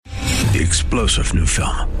the explosive new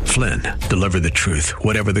film, Flynn, Deliver the Truth,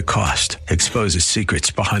 Whatever the Cost, exposes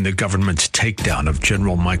secrets behind the government's takedown of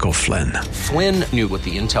General Michael Flynn. Flynn knew what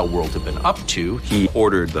the intel world had been up to. He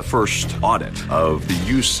ordered the first audit of the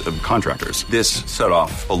use of contractors. This set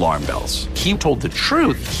off alarm bells. He told the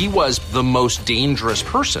truth. He was the most dangerous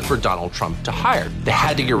person for Donald Trump to hire. They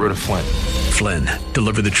had to get rid of Flynn. Flynn,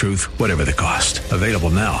 Deliver the Truth, Whatever the Cost. Available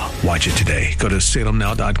now. Watch it today. Go to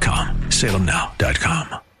salemnow.com.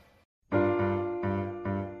 salemnow.com.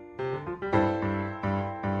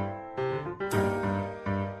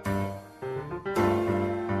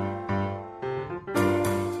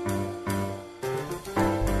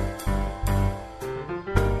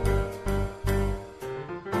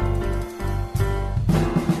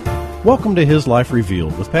 Welcome to His Life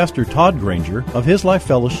Revealed with Pastor Todd Granger of His Life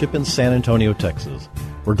Fellowship in San Antonio, Texas.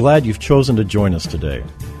 We're glad you've chosen to join us today.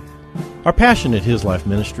 Our passion at His Life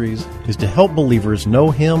Ministries is to help believers know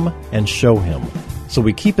Him and show Him. So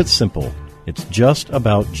we keep it simple. It's just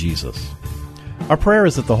about Jesus. Our prayer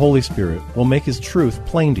is that the Holy Spirit will make His truth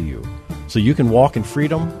plain to you so you can walk in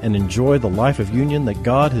freedom and enjoy the life of union that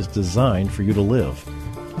God has designed for you to live.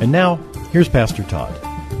 And now, here's Pastor Todd.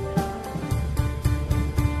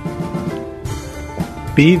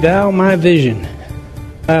 Be thou my vision.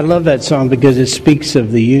 I love that song because it speaks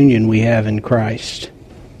of the union we have in Christ.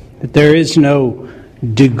 That there is no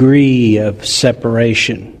degree of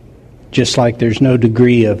separation, just like there's no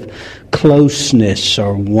degree of closeness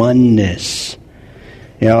or oneness.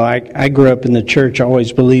 You know, I grew up in the church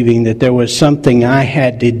always believing that there was something I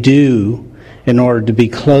had to do in order to be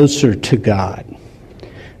closer to God.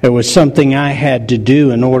 There was something I had to do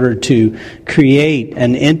in order to create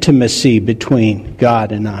an intimacy between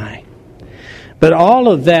God and I. But all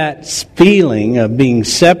of that feeling of being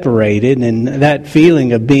separated and that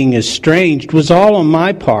feeling of being estranged was all on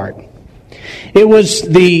my part. It was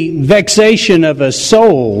the vexation of a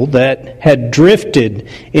soul that had drifted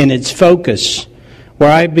in its focus,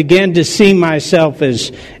 where I began to see myself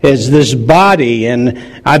as this body,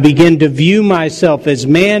 and I began to view myself as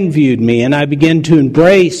man viewed me, and I began to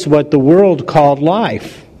embrace what the world called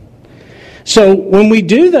life. So when we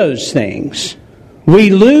do those things, we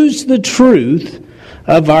lose the truth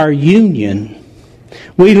of our union.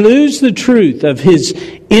 We lose the truth of His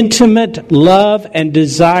intimate love and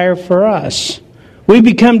desire for us. We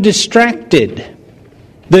become distracted.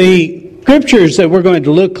 The scriptures that we're going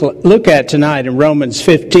to look at tonight in Romans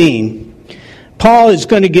 15, Paul is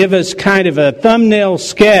going to give us kind of a thumbnail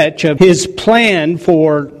sketch of his plan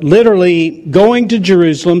for literally going to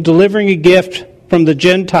Jerusalem, delivering a gift from the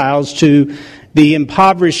Gentiles to the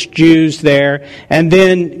impoverished Jews there, and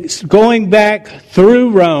then going back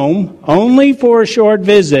through Rome only for a short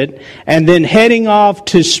visit, and then heading off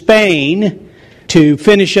to Spain to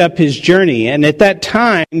finish up his journey. And at that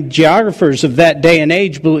time, geographers of that day and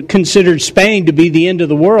age considered Spain to be the end of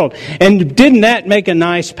the world. And didn't that make a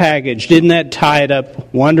nice package? Didn't that tie it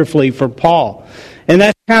up wonderfully for Paul? And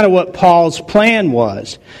that's kind of what Paul's plan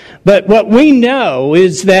was. But what we know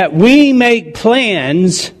is that we make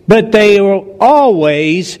plans, but they will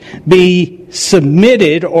always be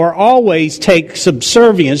submitted or always take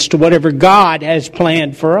subservience to whatever God has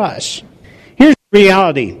planned for us. Here's the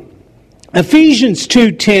reality. Ephesians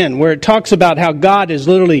 2:10, where it talks about how God has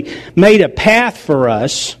literally made a path for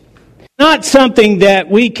us, not something that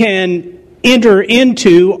we can enter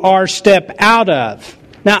into or step out of.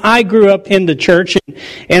 Now, I grew up in the church,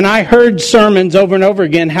 and I heard sermons over and over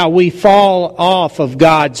again how we fall off of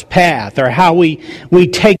God's path, or how we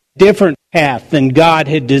take a different path than God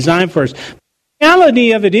had designed for us. The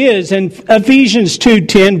reality of it is, and Ephesians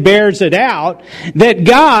 2:10 bears it out, that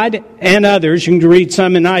God, and others, you can read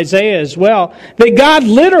some in Isaiah as well, that God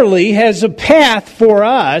literally has a path for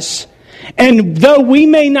us, and though we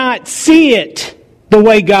may not see it the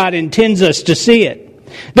way God intends us to see it,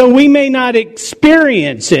 though we may not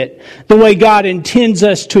experience it the way God intends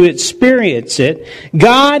us to experience it,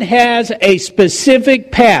 God has a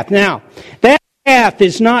specific path. Now, that path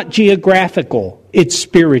is not geographical, it's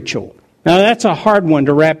spiritual. Now, that's a hard one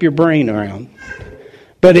to wrap your brain around,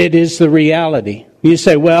 but it is the reality. You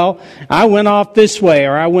say, well, I went off this way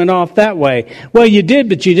or I went off that way. Well, you did,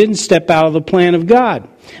 but you didn't step out of the plan of God.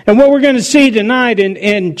 And what we're going to see tonight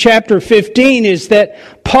in chapter 15 is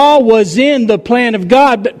that Paul was in the plan of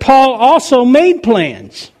God, but Paul also made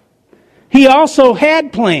plans. He also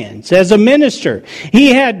had plans as a minister. He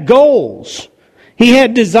had goals. He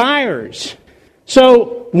had desires.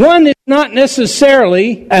 So one is not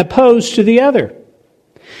necessarily opposed to the other.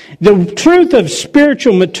 The truth of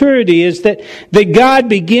spiritual maturity is that God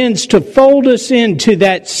begins to fold us into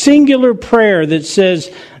that singular prayer that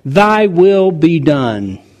says, "Thy will be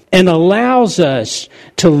done." and allows us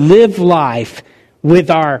to live life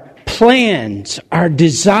with our plans, our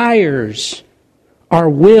desires, our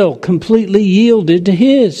will completely yielded to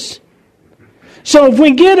His. So if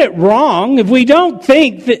we get it wrong, if we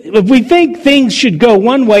think things should go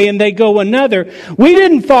one way and they go another, we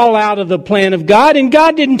didn't fall out of the plan of God, and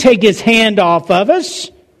God didn't take His hand off of us.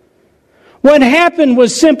 What happened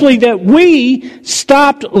was simply that we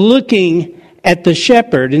stopped looking at the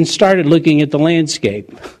shepherd and started looking at the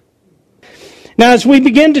landscape. Now, as we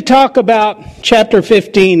begin to talk about chapter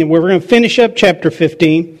 15, and we're going to finish up chapter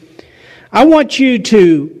 15, I want you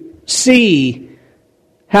to see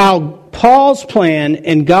how Paul's plan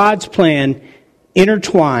and God's plan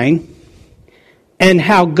intertwine, and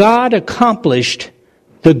how God accomplished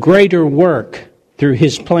the greater work through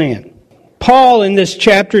His plan. Paul in this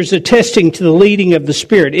chapter is attesting to the leading of the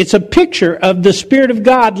Spirit. It's a picture of the Spirit of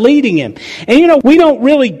God leading him. And we don't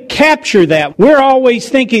really capture that. We're always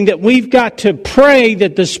thinking that we've got to pray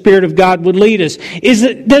that the Spirit of God would lead us.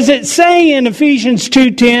 Does it say in Ephesians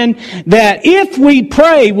 2:10 that if we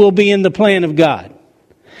pray, we'll be in the plan of God?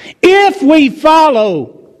 If we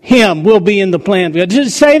follow Him, we'll be in the plan of God. Does it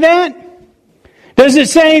say that? Does it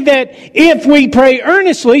say that if we pray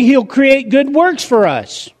earnestly, He'll create good works for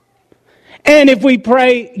us? And if we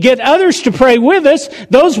get others to pray with us,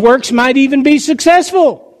 those works might even be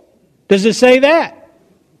successful. Does it say that?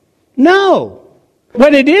 No.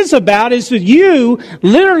 What it is about is that you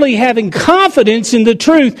literally having confidence in the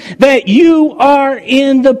truth that you are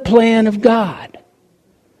in the plan of God.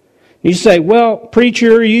 You say, well,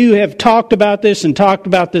 preacher, you have talked about this and talked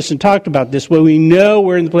about this and talked about this. Well, we know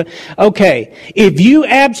we're in the plan. Okay, if you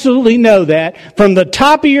absolutely know that, from the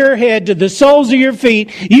top of your head to the soles of your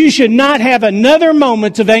feet, you should not have another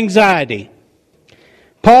moment of anxiety.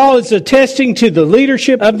 Paul is attesting to the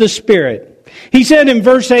leadership of the Spirit. He said in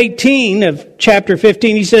verse 18 of chapter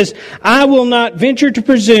 15, he says, I will not venture to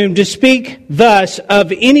presume to speak thus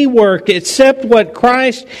of any work except what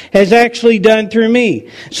Christ has actually done through me.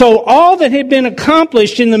 So all that had been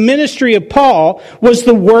accomplished in the ministry of Paul was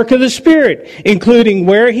the work of the Spirit, including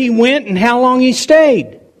where he went and how long he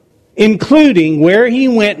stayed. Including where he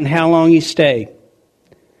went and how long he stayed.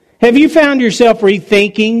 Have you found yourself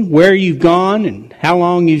rethinking where you've gone and how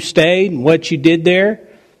long you've stayed and what you did there?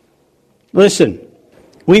 Listen,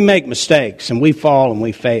 we make mistakes and we fall and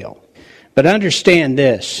we fail. But understand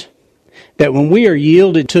this, that when we are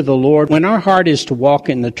yielded to the Lord, when our heart is to walk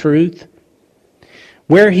in the truth,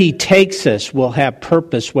 where He takes us will have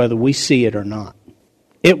purpose whether we see it or not.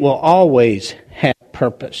 It will always have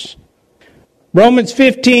purpose. Romans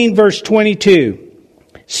 15 verse 22.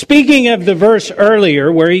 Speaking of the verse earlier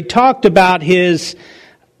where he talked about his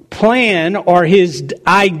plan or his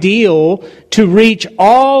ideal to reach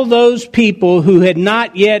all those people who had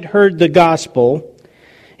not yet heard the gospel,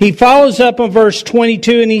 he follows up on verse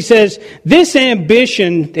 22 and he says, this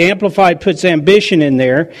ambition, the Amplified puts ambition in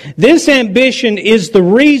there, this ambition is the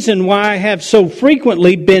reason why I have so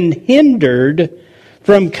frequently been hindered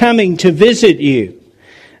from coming to visit you.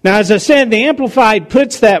 Now, as I said, the Amplified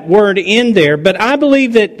puts that word in there, but I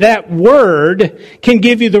believe that that word can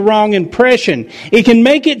give you the wrong impression. It can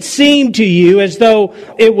make it seem to you as though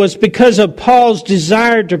it was because of Paul's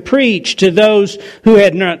desire to preach to those who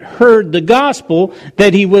had not heard the gospel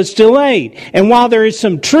that he was delayed. And while there is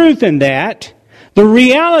some truth in that, the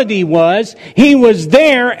reality was he was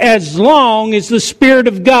there as long as the Spirit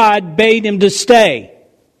of God bade him to stay.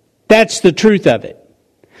 That's the truth of it.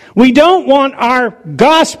 We don't want our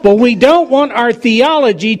gospel, we don't want our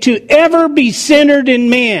theology to ever be centered in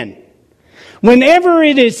man. Whenever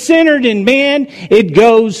it is centered in man, it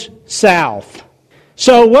goes south.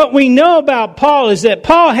 So what we know about Paul is that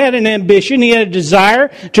Paul had an ambition, he had a desire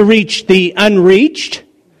to reach the unreached.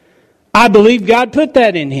 I believe God put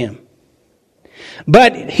that in him.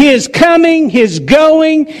 But his coming, his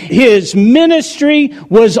going, his ministry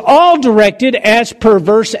was all directed, as per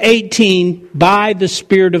verse 18, by the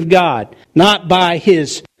Spirit of God. Not by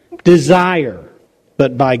his desire,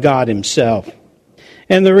 but by God Himself.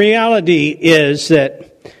 And the reality is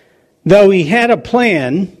that though he had a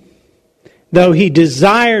plan, though he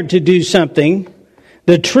desired to do something,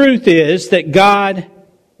 the truth is that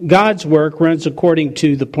God's work runs according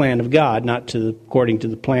to the plan of God, not according to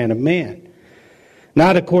the plan of man.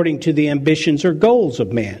 Not according to the ambitions or goals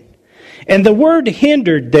of man. And the word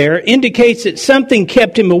hindered there indicates that something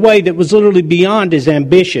kept him away that was literally beyond his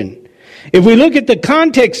ambition. If we look at the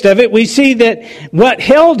context of it, we see that what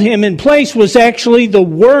held him in place was actually the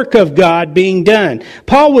work of God being done.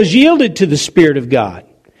 Paul was yielded to the Spirit of God.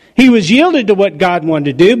 He was yielded to what God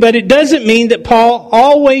wanted to do, but it doesn't mean that Paul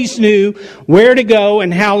always knew where to go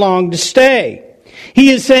and how long to stay. He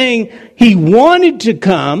is saying he wanted to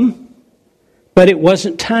come, but it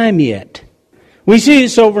wasn't time yet. We see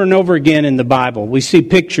this over and over again in the Bible. We see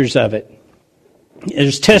pictures of it.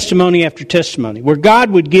 There's testimony after testimony where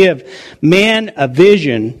God would give man a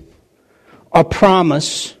vision, a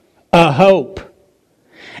promise, a hope,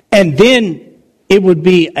 and then it would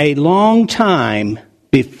be a long time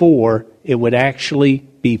before it would actually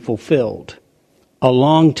be fulfilled. A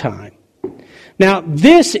long time. Now,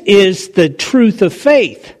 this is the truth of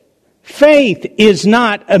faith. Faith is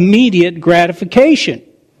not immediate gratification.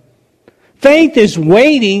 Faith is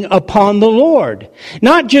waiting upon the Lord.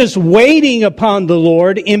 Not just waiting upon the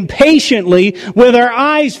Lord impatiently with our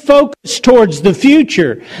eyes focused towards the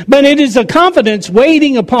future, but it is a confidence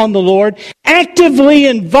waiting upon the Lord, actively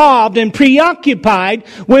involved and preoccupied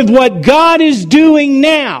with what God is doing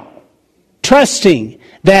now, trusting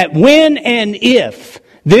that when and if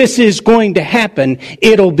this is going to happen,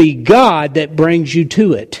 it'll be God that brings you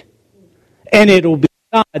to it. And it'll be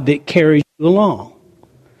God that carries you along.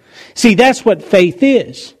 See, that's what faith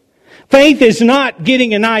is. Faith is not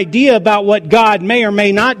getting an idea about what God may or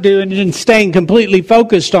may not do and then staying completely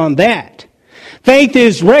focused on that. Faith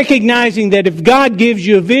is recognizing that if God gives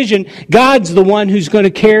you a vision, God's the one who's going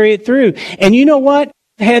to carry it through. And you know what?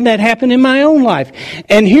 I've had that happen in my own life.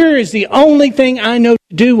 And here is the only thing I know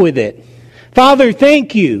to do with it. Father,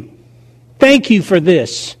 thank you. Thank you for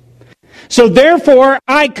this. So therefore,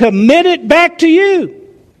 I commit it back to you.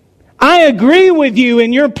 I agree with you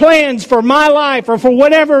in your plans for my life or for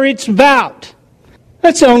whatever it's about.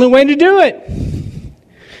 That's the only way to do it.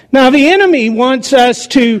 Now, the enemy wants us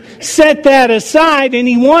to set that aside, and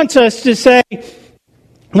he wants us to say,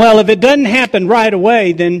 well, if it doesn't happen right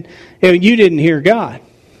away, then you didn't hear God.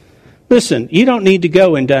 Listen, you don't need to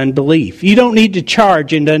go into unbelief. You don't need to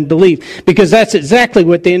charge into unbelief, because that's exactly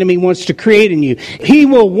what the enemy wants to create in you. He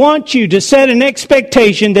will want you to set an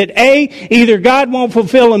expectation that A, either God won't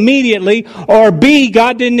fulfill immediately, or B,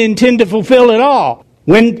 God didn't intend to fulfill at all.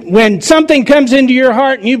 When something comes into your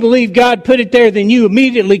heart and you believe God put it there, then you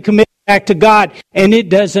immediately commit back to God, and it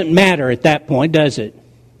doesn't matter at that point, does it?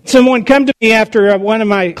 Someone come to me after one of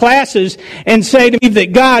my classes and say to me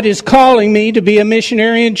that God is calling me to be a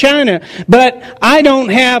missionary in China, but I don't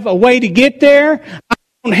have a way to get there. I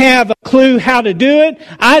don't have a clue how to do it.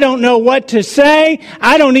 I don't know what to say.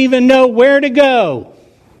 I don't even know where to go.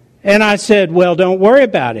 And I said, well, don't worry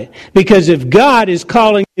about it, because if God is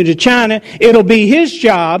calling you to China, it'll be His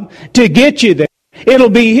job to get you there. It'll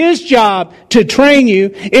be His job to train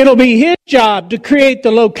you. It'll be His job to create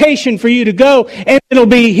the location for you to go. And it'll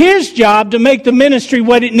be His job to make the ministry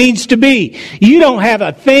what it needs to be. You don't have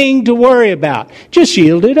a thing to worry about. Just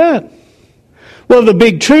yield it up. Well, the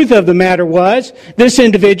big truth of the matter was, this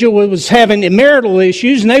individual was having marital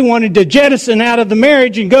issues and they wanted to jettison out of the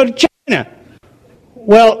marriage and go to China.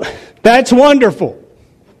 Well, that's wonderful,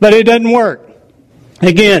 but it doesn't work.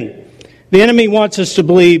 Again, the enemy wants us to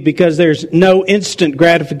believe, because there's no instant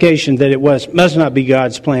gratification, that it must not be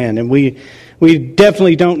God's plan. And we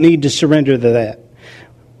definitely don't need to surrender to that.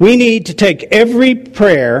 We need to take every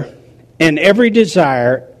prayer and every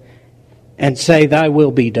desire and say, Thy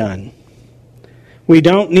will be done. We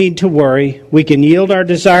don't need to worry. We can yield our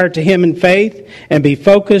desire to Him in faith and be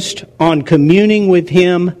focused on communing with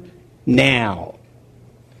Him now,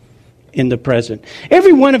 in the present.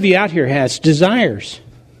 Every one of you out here has desires.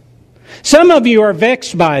 Some of you are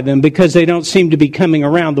vexed by them because they don't seem to be coming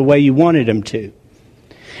around the way you wanted them to.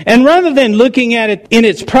 And rather than looking at it in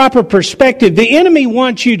its proper perspective, the enemy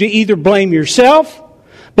wants you to either blame yourself,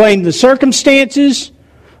 blame the circumstances,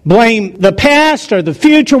 blame the past or the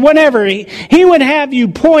future, whatever. He would have you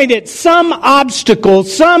point at some obstacle,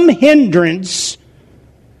 some hindrance.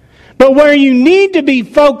 But where you need to be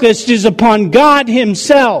focused is upon God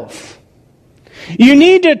Himself. You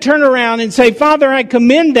need to turn around and say, Father, I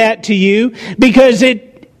commend that to you, because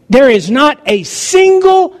there is not a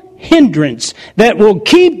single hindrance that will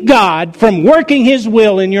keep God from working His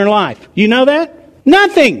will in your life. You know that?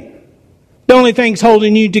 Nothing. The only thing's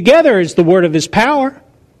holding you together is the word of His power.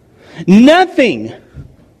 Nothing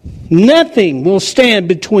will stand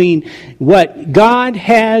between what God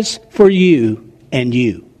has for you and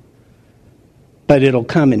you. But it'll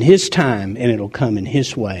come in His time, and it'll come in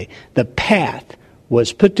His way. The path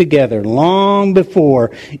was put together long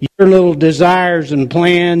before your little desires and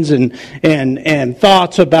plans and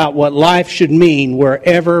thoughts about what life should mean were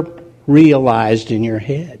ever realized in your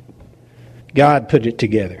head. God put it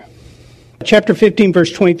together. Chapter 15,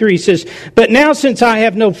 verse 23 says, But now, since I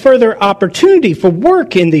have no further opportunity for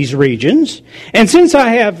work in these regions, and since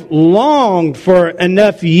I have longed for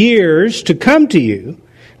enough years to come to you,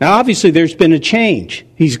 Now, obviously, there's been a change.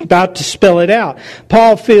 He's about to spell it out.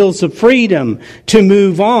 Paul feels the freedom to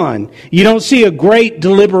move on. You don't see a great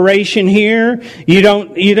deliberation here.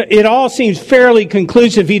 It all seems fairly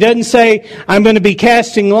conclusive. He doesn't say, I'm going to be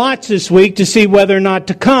casting lots this week to see whether or not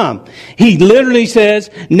to come. He literally says,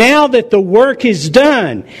 now that the work is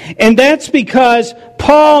done. And that's because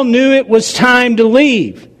Paul knew it was time to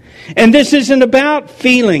leave. And this isn't about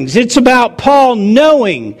feelings. It's about Paul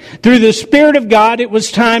knowing through the Spirit of God it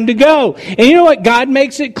was time to go. And you know what? God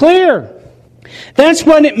makes it clear. That's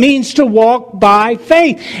what it means to walk by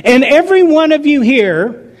faith. And every one of you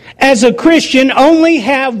here, as a Christian, only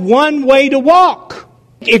have one way to walk.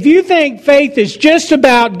 If you think faith is just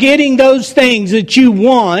about getting those things that you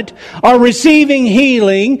want, or receiving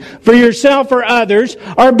healing for yourself or others,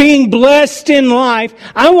 or being blessed in life,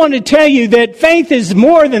 I want to tell you that faith is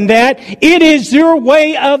more than that. It is your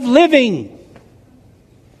way of living.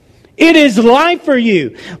 It is life for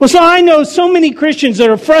you. Well, so I know so many Christians that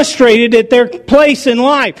are frustrated at their place in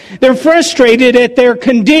life. They're frustrated at their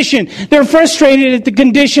condition. They're frustrated at the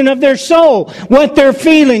condition of their soul, what they're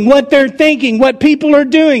feeling, what they're thinking, what people are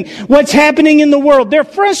doing, what's happening in the world. They're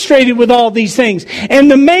frustrated with all these things. And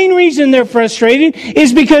the main reason they're frustrated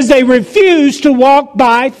is because they refuse to walk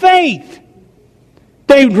by faith.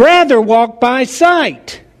 They'd rather walk by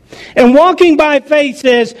sight. And walking by faith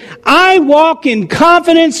says, I walk in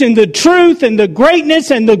confidence in the truth and the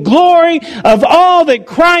greatness and the glory of all that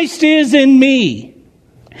Christ is in me.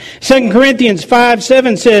 2 Corinthians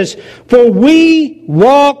 5:7 says, for we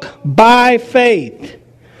walk by faith.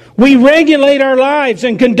 We regulate our lives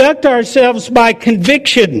and conduct ourselves by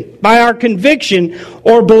our conviction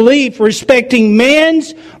or belief respecting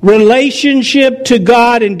man's relationship to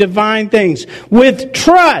God and divine things. With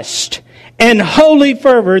trust and holy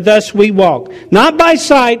fervor, thus we walk, not by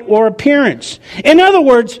sight or appearance. In other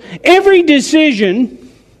words, every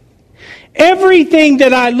decision, everything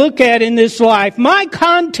that I look at in this life, my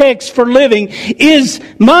context for living is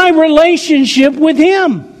my relationship with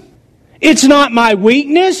Him. It's not my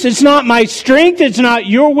weakness. It's not my strength. It's not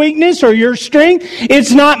your weakness or your strength.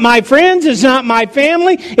 It's not my friends. It's not my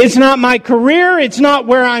family. It's not my career. It's not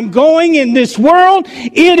where I'm going in this world.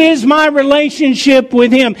 It is my relationship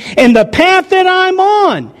with Him. And the path that I'm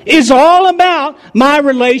on is all about my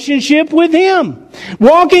relationship with Him.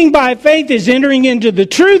 Walking by faith is entering into the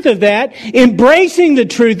truth of that, embracing the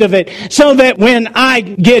truth of it, so that when I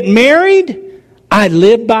get married, I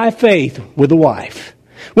live by faith with a wife.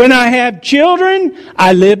 When I have children,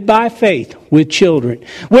 I live by faith with children.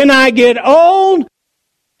 When I get old,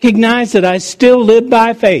 recognize that I still live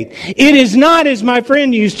by faith. It is not, as my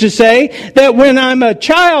friend used to say, that when I'm a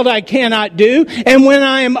child I cannot do, and when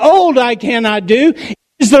I am old I cannot do. It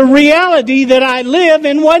is the reality that I live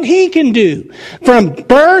in what He can do, from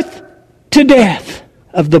birth to death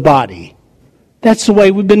of the body. That's the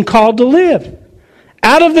way we've been called to live.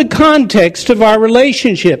 Out of the context of our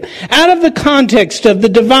relationship, out of the context of the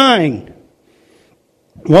divine,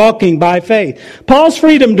 walking by faith. Paul's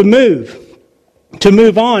freedom to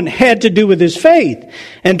move on, had to do with his faith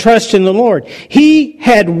and trust in the Lord. He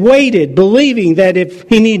had waited, believing that if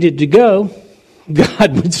he needed to go,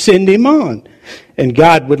 God would send him on, and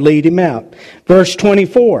God would lead him out. Verse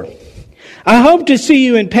 24. I hope to see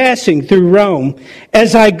you in passing through Rome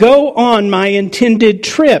as I go on my intended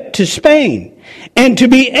trip to Spain, and to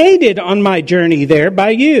be aided on my journey there by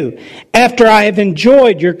you, after I have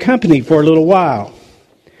enjoyed your company for a little while.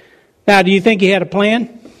 Now, do you think he had a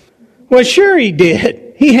plan? Well, sure he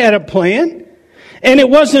did. He had a plan. And it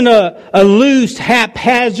wasn't a loose,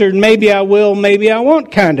 haphazard, maybe I will, maybe I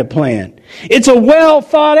won't kind of plan. It's a well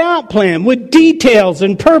thought out plan with details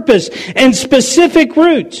and purpose and specific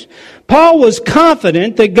routes. Paul was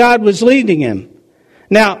confident that God was leading him.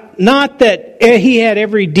 Now, not that he had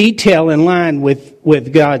every detail in line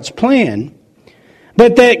with God's plan,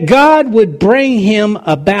 but that God would bring him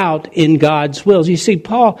about in God's will. You see,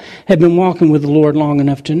 Paul had been walking with the Lord long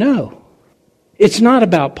enough to know. It's not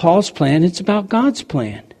about Paul's plan, it's about God's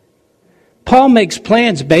plan. Paul makes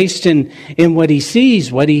plans based in what he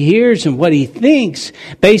sees, what he hears, and what he thinks,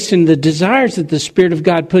 based in the desires that the Spirit of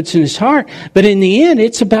God puts in his heart. But in the end,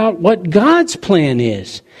 it's about what God's plan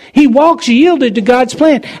is. He walks yielded to God's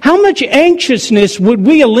plan. How much anxiousness would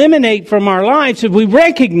we eliminate from our lives if we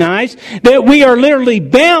recognize that we are literally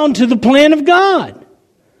bound to the plan of God?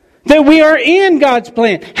 That we are in God's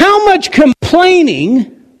plan? How much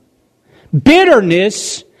complaining,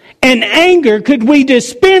 bitterness, and anger could we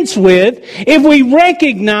dispense with if we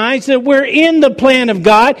recognize that we're in the plan of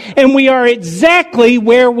God and we are exactly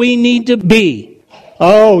where we need to be?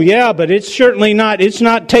 Oh, yeah, but it's certainly not. It's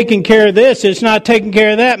not taking care of this. It's not taking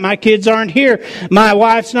care of that. My kids aren't here. My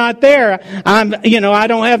wife's not there. I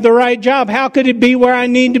don't have the right job. How could it be where I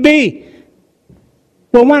need to be?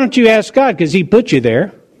 Well, why don't you ask God? Because He put you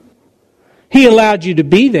there. He allowed you to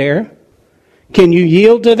be there. Can you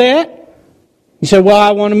yield to that? You say, well,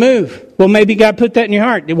 I want to move. Well, maybe God put that in your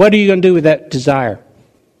heart. What are you going to do with that desire?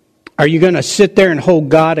 Are you going to sit there and hold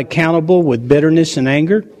God accountable with bitterness and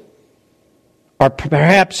anger? Or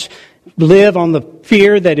perhaps live on the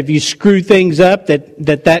fear that if you screw things up,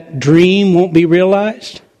 that dream won't be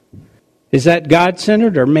realized? Is that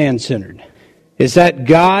God-centered or man-centered? Is that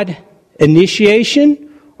God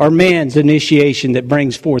initiation or man's initiation that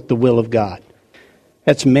brings forth the will of God?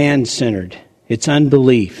 That's man-centered. It's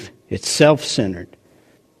unbelief. It's self-centered.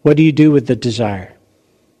 What do you do with the desire?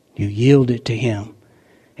 You yield it to Him.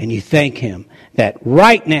 And you thank Him that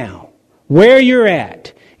right now, where you're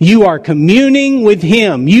at, you are communing with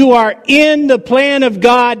Him. You are in the plan of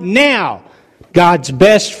God now. God's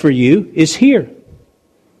best for you is here.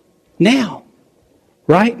 Now.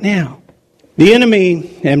 Right now. The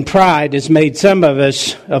enemy and pride has made some of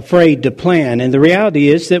us afraid to plan. And the reality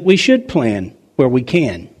is that we should plan where we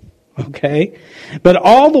can. Okay? But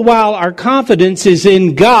all the while our confidence is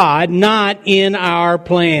in God, not in our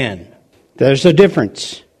plan. There's a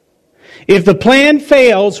difference. If the plan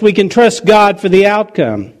fails, we can trust God for the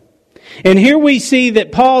outcome. And here we see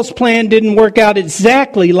that Paul's plan didn't work out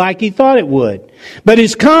exactly like he thought it would. But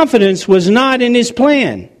his confidence was not in his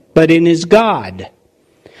plan, but in his God.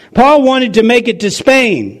 Paul wanted to make it to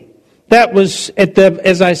Spain. That was,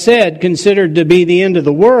 as I said, considered to be the end of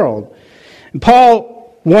the world. And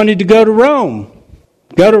Paul wanted to go to Rome.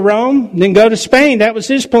 Go to Rome, then go to Spain. That was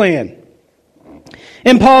his plan.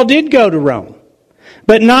 And Paul did go to Rome,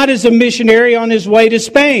 but not as a missionary on his way to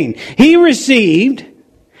Spain. He received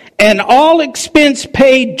an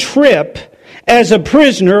all-expense-paid trip as a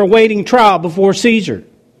prisoner awaiting trial before Caesar.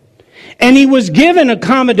 And he was given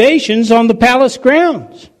accommodations on the palace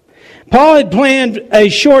grounds. Paul had planned a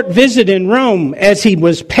short visit in Rome as he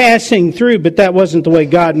was passing through, but that wasn't the way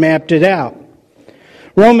God mapped it out.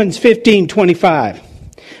 Romans 15:25.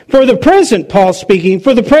 For the present, Paul speaking,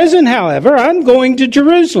 for the present, however, I'm going to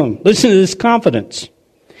Jerusalem. Listen to this confidence.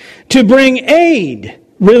 To bring aid,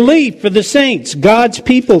 relief for the saints, God's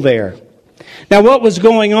people there. Now what was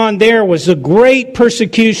going on there was a great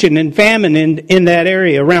persecution and famine in that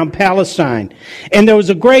area around Palestine. And there was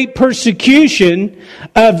a great persecution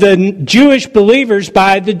of the Jewish believers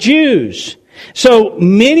by the Jews. So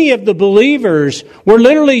many of the believers were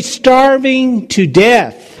literally starving to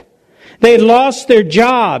death. They had lost their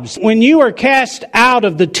jobs. When you are cast out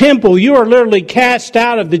of the temple, you are literally cast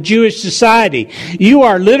out of the Jewish society. You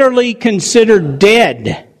are literally considered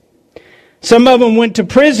dead. Some of them went to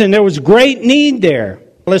prison. There was great need there.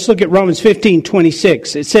 Let's look at Romans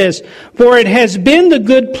 15:26. It says, for it has been the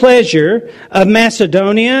good pleasure of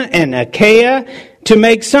Macedonia and Achaia to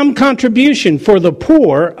make some contribution for the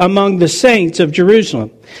poor among the saints of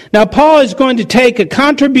Jerusalem. Now, Paul is going to take a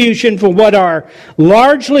contribution for what are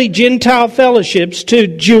largely Gentile fellowships to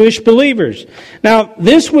Jewish believers. Now,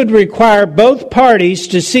 this would require both parties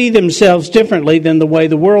to see themselves differently than the way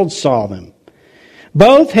the world saw them.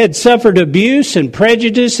 Both had suffered abuse and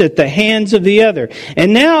prejudice at the hands of the other.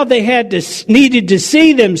 And now they needed to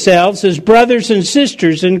see themselves as brothers and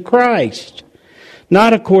sisters in Christ,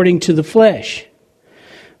 not according to the flesh.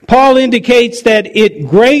 Paul indicates that it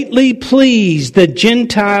greatly pleased the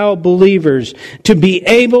Gentile believers to be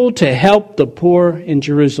able to help the poor in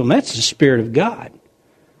Jerusalem. That's the Spirit of God.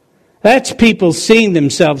 That's people seeing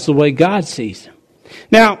themselves the way God sees them.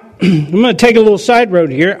 Now, I'm going to take a little side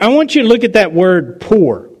road here. I want you to look at that word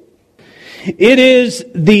poor. It is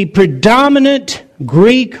the predominant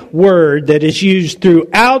Greek word that is used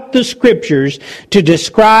throughout the Scriptures to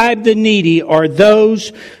describe the needy or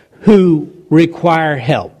those who require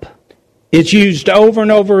help. It's used over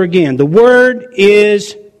and over again. The word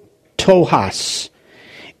is tohas.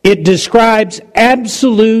 It describes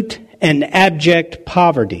absolute and abject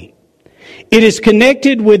poverty. It is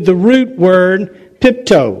connected with the root word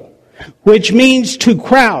pipto, which means to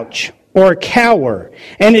crouch or cower.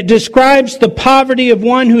 And it describes the poverty of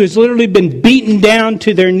one who has literally been beaten down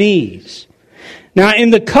to their knees. Now, in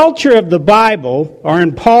the culture of the Bible, or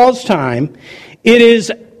in Paul's time, it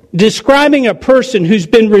is describing a person who's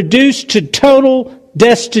been reduced to total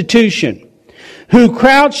destitution, who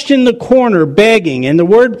crouched in the corner begging. And the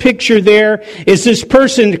word picture there is this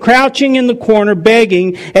person crouching in the corner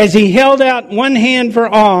begging. As he held out one hand for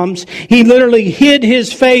alms, he literally hid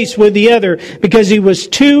his face with the other because he was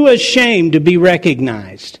too ashamed to be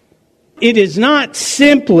recognized. It is not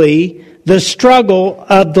simply the struggle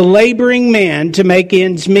of the laboring man to make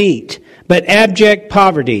ends meet, but abject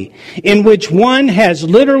poverty, in which one has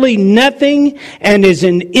literally nothing and is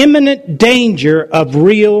in imminent danger of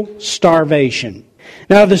real starvation.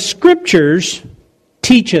 Now, the Scriptures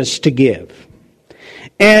teach us to give.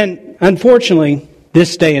 And unfortunately,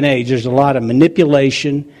 this day and age, there's a lot of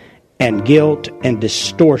manipulation and guilt and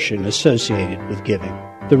distortion associated with giving.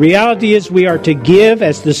 The reality is we are to give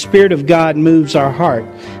as the Spirit of God moves our heart,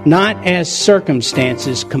 not as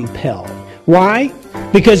circumstances compel. Why?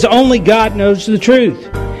 Because only God knows the truth.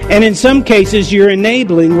 And in some cases, you're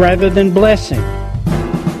enabling rather than blessing.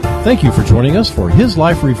 Thank you for joining us for His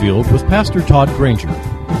Life Revealed with Pastor Todd Granger.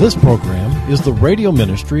 This program is the radio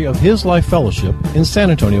ministry of His Life Fellowship in San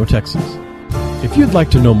Antonio, Texas. If you'd like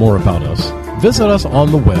to know more about us, visit us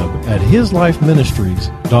on the web at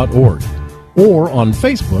hislifeministries.org or on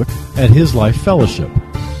Facebook at His Life Fellowship.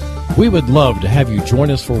 We would love to have you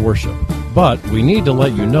join us for worship, but we need to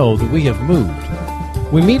let you know that we have moved.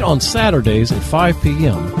 We meet on Saturdays at 5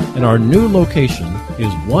 p.m., and our new location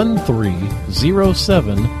is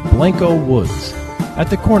 1307 Blanco Woods, at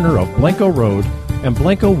the corner of Blanco Road and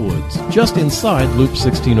Blanco Woods, just inside Loop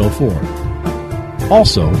 1604.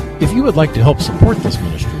 Also, if you would like to help support this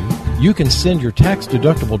ministry, you can send your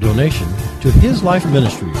tax-deductible donation to His Life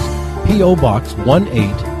Ministries, P.O. Box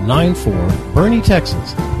 1894, Boerne,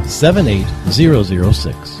 Texas,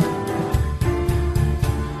 78006.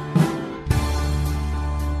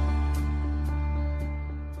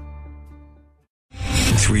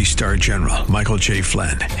 Three-star General Michael J.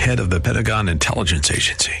 Flynn, head of the Pentagon Intelligence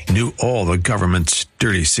Agency, knew all the government's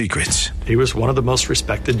dirty secrets. He was one of the most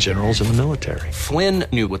respected generals in the military. Flynn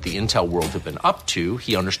knew what the intel world had been up to.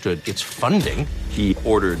 He understood its funding. He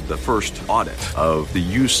ordered the first audit of the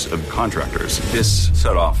use of contractors. This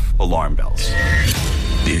set off alarm bells.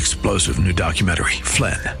 The explosive new documentary,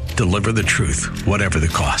 Flynn, Deliver the Truth, Whatever the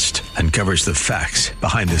Cost, uncovers the facts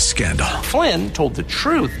behind this scandal. Flynn told the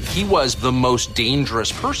truth. He was the most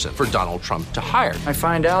dangerous person for Donald Trump to hire. I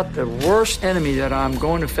find out the worst enemy that I'm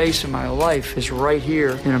going to face in my life is right here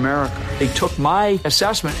in America. They took my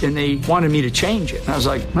assessment and they wanted me to change it. And I was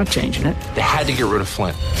like, I'm not changing it. They had to get rid of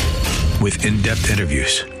Flynn. With in-depth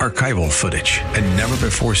interviews, archival footage, and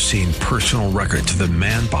never-before-seen personal records of the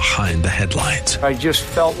man behind the headlines. I just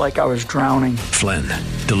felt like I was drowning. Flynn,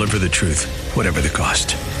 Deliver the Truth, Whatever the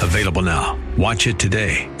Cost. Available now. Watch it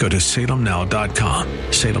today. Go to salemnow.com.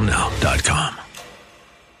 salemnow.com.